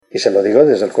Y se lo digo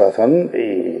desde el corazón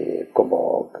y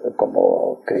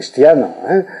como cristiano,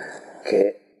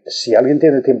 que si alguien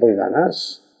tiene tiempo y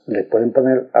ganas, le pueden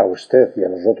poner a usted y a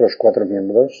los otros 4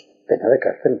 miembros pena de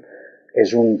cárcel.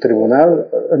 Es un tribunal,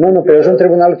 pero es un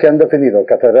tribunal que han definido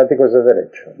catedráticos de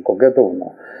Derecho, en concreto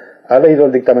uno. ¿Ha leído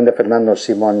el dictamen de Fernando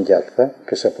Simón Yarza,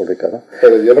 que se ha publicado?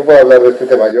 Pero yo no puedo hablar de este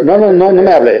tema. No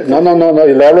me hable. No,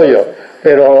 y le hablo yo.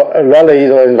 Pero lo ha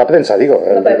leído en la prensa, digo.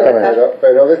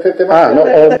 Pero de este tema...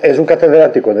 Es un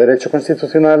catedrático de Derecho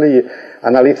Constitucional y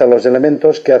analiza los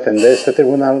elementos que hacen de este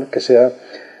tribunal que sea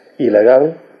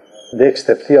ilegal, de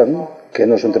excepción, que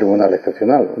no es un tribunal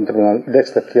excepcional, un tribunal de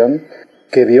excepción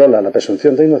que viola la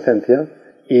presunción de inocencia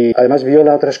y además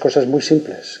viola otras cosas muy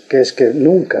simples, que es que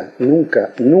nunca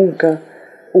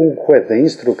un juez de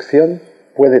instrucción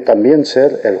puede también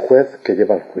ser el juez que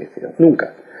lleva el juicio.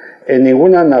 Nunca. En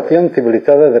ninguna nación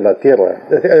civilizada de la Tierra.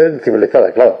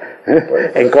 Civilizada, claro.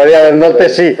 En Corea del Norte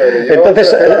sí.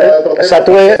 Entonces,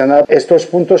 Satue, estos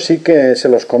puntos sí que se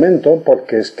los comento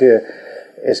porque es que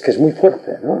es muy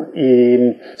fuerte, ¿no?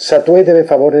 Y Satue debe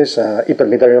favores y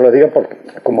permítame que lo diga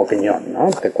como opinión, ¿no?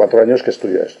 Hace 4 años que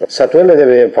estudio esto. Satue le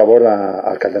debe favor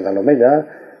al cardenal Omeya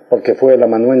porque fue el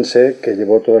amanuense que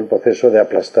llevó todo el proceso de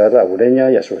aplastar a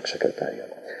Ureña y a su exsecretario.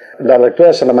 La rectora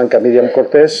de Salamanca, Miriam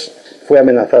Cortés, fue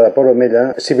amenazada por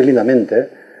Omeya civilinamente.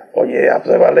 Oye,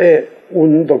 apruébale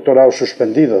un doctorado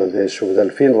suspendido de su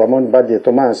delfín Ramón Valle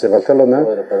Tomás de Barcelona.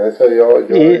 Bueno, pero eso yo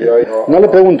no le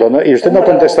pregunto, ¿no? Y usted no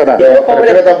contestará.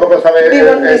 Pero tampoco sabe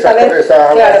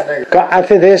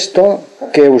Hace de esto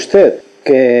que usted,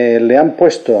 que le han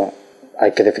puesto,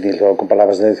 hay que definirlo con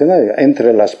palabras de diccionario,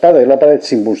 entre la espada y la pared,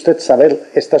 sin usted saber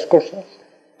estas cosas,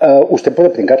 usted puede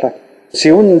brincarla. Si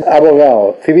un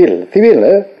abogado civil,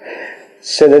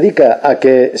 se dedica a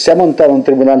que se ha montado un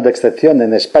tribunal de excepción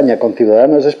en España con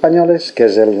ciudadanos españoles, que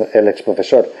es el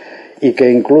exprofesor, y que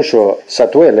incluso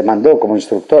Satue le mandó como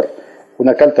instructor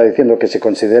una carta diciendo que se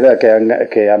considera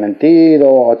que ha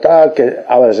mentido o tal, que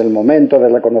ahora es el momento de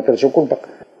reconocer su culpa.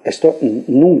 Esto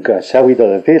nunca se ha oído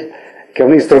decir que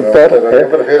un instructor... Pero yo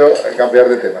prefiero cambiar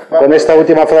de tema. Con esta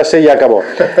última frase ya acabó.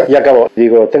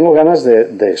 Digo, tengo ganas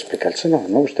de explicárselo,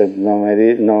 ¿no? Usted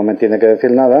no me tiene que decir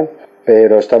nada,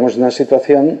 pero estamos en una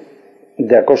situación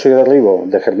de acoso y derribo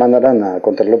de Germán Arana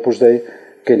contra el Opus Dei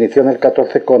que inició en el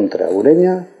 14 contra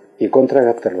Ureña y contra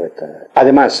Gaztelueta.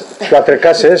 Además, cuatro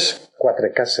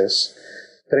cases,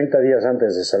 30 días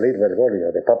antes de salir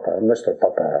Bergoglio de Papa, nuestro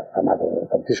Papa amado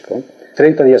Francisco,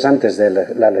 30 días antes de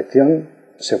la elección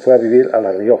se fue a vivir a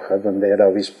La Rioja, donde era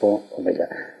obispo Omeya.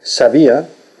 Sabía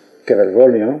que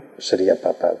Bergoglio sería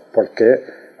Papa, porque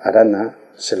Arana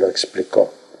se lo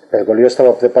explicó. Bergoglio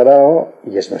estaba preparado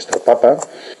y es nuestro Papa.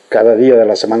 Cada día de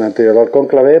la semana anterior al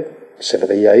cónclave se le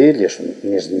veía ir, y eso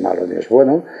ni es malo ni es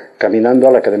bueno, caminando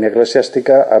a la Academia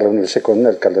Eclesiástica a reunirse con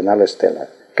el cardenal Estela.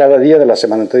 Cada día de la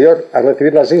semana anterior a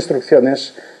recibir las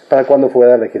instrucciones para cuando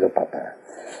fuera elegido Papa.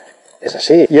 Es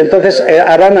así. Y entonces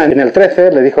Arana en el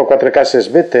 13 le dijo a Cuatro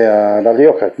Cases, vete a La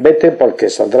Rioja, vete porque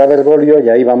saldrá Bergoglio y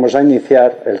ahí vamos a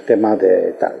iniciar el tema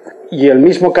de tal. Y el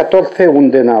mismo 14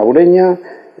 hunden a Ureña,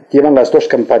 llevan las dos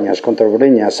campañas contra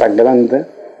Ureña sangrante,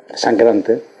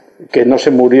 que no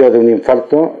se murió de un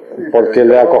infarto porque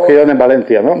le acogieron en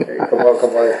Valencia, ¿no?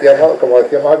 Como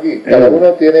decíamos aquí, cada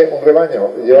uno tiene un rebaño.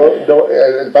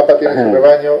 El Papa tiene su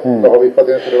rebaño, los obispos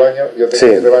tienen su rebaño, yo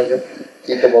tengo mi rebaño.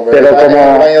 Y como me gusta el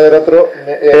rebaño del otro,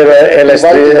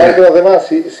 igual que los demás,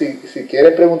 si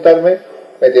quieren preguntarme,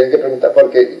 me tienen que preguntar,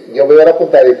 porque yo veo la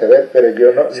punta del iceberg, pero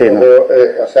yo no veo,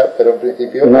 pero en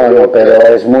principio...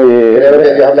 pero es muy... Creo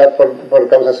que Dios habla por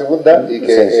causa segunda y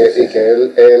que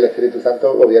el Espíritu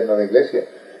Santo gobierna la Iglesia.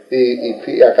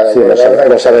 Y a cada uno...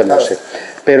 lo sabemos, sí.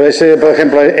 Pero por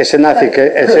ejemplo, ese nazi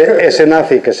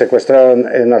que secuestraron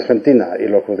en Argentina y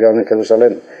lo juzgaron en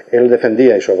Jerusalén, él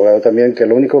defendía, y su abogado también, que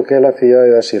lo único que él hacía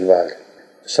era silbar.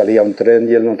 Salía un tren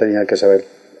y él no tenía que saber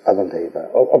a dónde iba.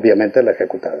 Obviamente la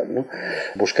ejecutaron, ¿no?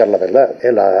 Buscar la verdad.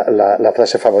 La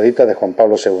frase favorita de Juan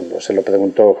Pablo II, se lo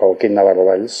preguntó Joaquín Navarro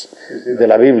Valls, de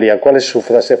la Biblia, ¿cuál es su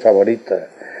frase favorita?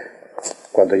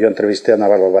 Cuando yo entrevisté a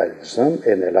Navarro Valls, ¿no?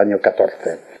 En el año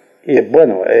 14. Y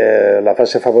bueno, la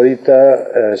frase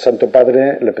favorita, Santo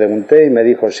Padre, le pregunté y me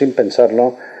dijo, sin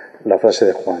pensarlo, la frase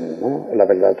de Juan, ¿no? La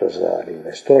verdad os da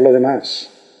libres. Todo lo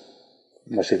demás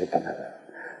no sirve para nada.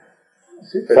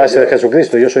 Sí, frase de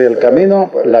Jesucristo, yo soy el camino,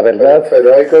 la verdad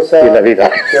pero hay cosas y la vida.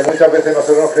 Que muchas veces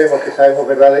nosotros nos creemos que sabemos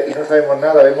verdades y no sabemos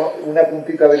nada, vemos una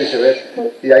puntita del iceberg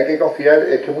y hay que confiar,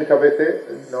 es que muchas veces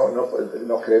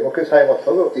nos creemos que sabemos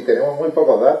todo y tenemos muy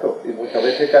pocos datos y muchas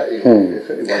veces, igual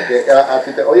que a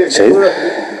ti oye, ¿qué tú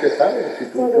qué sabes? Si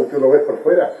tú lo ves por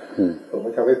fuera, pues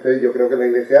muchas veces yo creo que la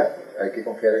Iglesia hay que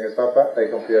confiar en el Papa, hay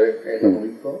que confiar en los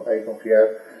obispos, hay que confiar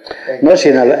en... No, sí,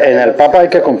 en el Papa hay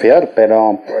que confiar,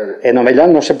 pero en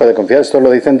Omellán no se puede confiar, esto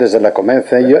lo dicen desde la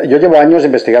Convención. Yo llevo años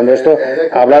investigando esto,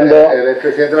 hablando... Él es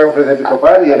presidente de la Conferencia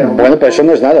Episcopal y... Bueno, pero eso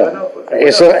no es nada.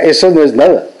 Eso no es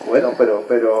nada. Bueno, pero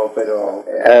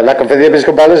la Conferencia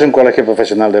Episcopal es un colegio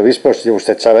profesional de obispos y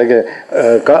usted sabe que...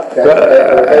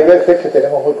 hay veces que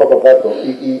tenemos muy pocos datos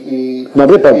y nos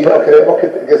creemos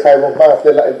que sabemos más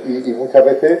y muchas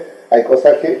veces hay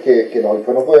cosas que los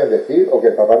obispos no pueden decir o que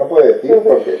el Papa no puede decir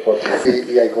porque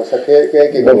y hay cosas que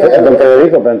hay que confiar. Don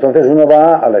Federico, pero entonces uno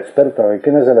va al experto. ¿Y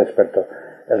quién es el experto?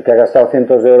 El que ha gastado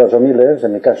cientos de euros o miles,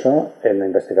 en mi caso, en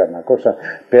investigar una cosa,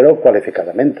 pero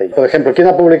cualificadamente. Por ejemplo, ¿quién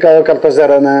ha publicado cartas de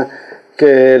Arana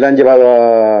que le han llevado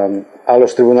a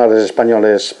los tribunales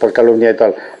españoles por calumnia y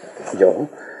tal? Yo.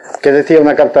 ¿Qué decía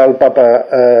una carta al Papa?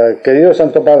 Querido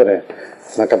Santo Padre,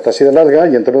 una carta así de larga,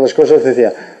 y entre otras cosas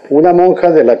decía: una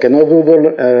monja de la que no dudo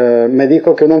me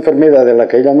dijo que una enfermedad de la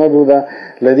que ella no duda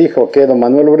le dijo que don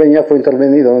Manuel Ureña fue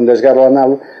intervenido en un desgarro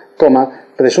anal,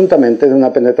 presuntamente de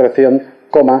una penetración,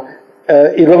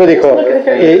 y luego dijo...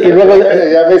 y luego,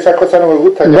 ya esas cosas no me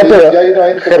gustan. No, pero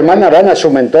Germán Arana,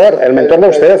 su mentor, el mentor de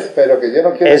usted. Pero que yo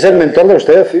no quiero es el mentor de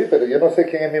usted. Sí, pero yo no sé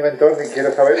quién es mi mentor ni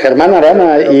quiero saber. Germán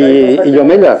Arana y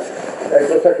Omella. Hay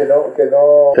cosas que no...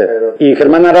 Sí. Pero... Y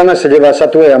Germán Arana se lleva a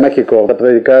Satue a México a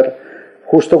predicar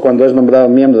justo cuando es nombrado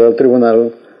miembro del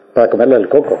tribunal para comerle el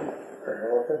coco.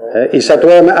 Y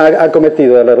Satue ha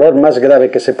cometido el error más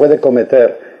grave que se puede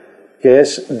cometer, que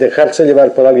es dejarse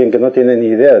llevar por alguien que no tiene ni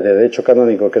idea de derecho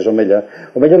canónico, que es Omella.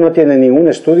 Omella no tiene ningún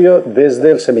estudio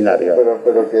desde el seminario.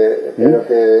 Pero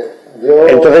que yo...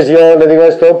 Entonces yo le digo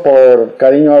esto por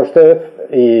cariño a usted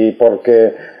y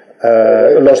porque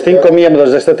los 5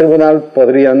 miembros de este tribunal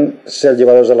podrían ser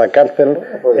llevados a la cárcel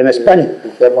en España.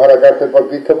 Si vamos a la cárcel por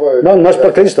Cristo, pues... No es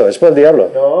por Cristo, es por el diablo.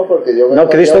 No, porque yo... No,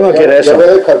 Cristo no quiere eso. Yo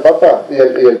obedezco al Papa.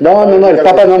 No, el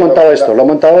Papa no ha montado esto, lo ha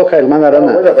montado Germán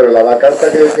Arana. Bueno, pero la carta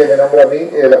que me nombra a mí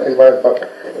es la firma del Papa.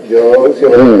 Yo, si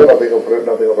obedezco, no tengo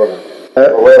problema.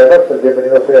 Voy a la cárcel,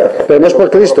 bienvenido sea. Pero no es por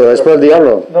Cristo, es por el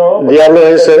diablo. No, el diablo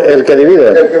es el que divide.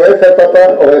 El que obedece al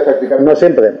Papa obedece al Picazo. No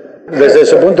siempre. Desde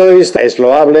su punto de vista es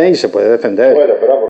loable y se puede defender. Bueno, pero vamos.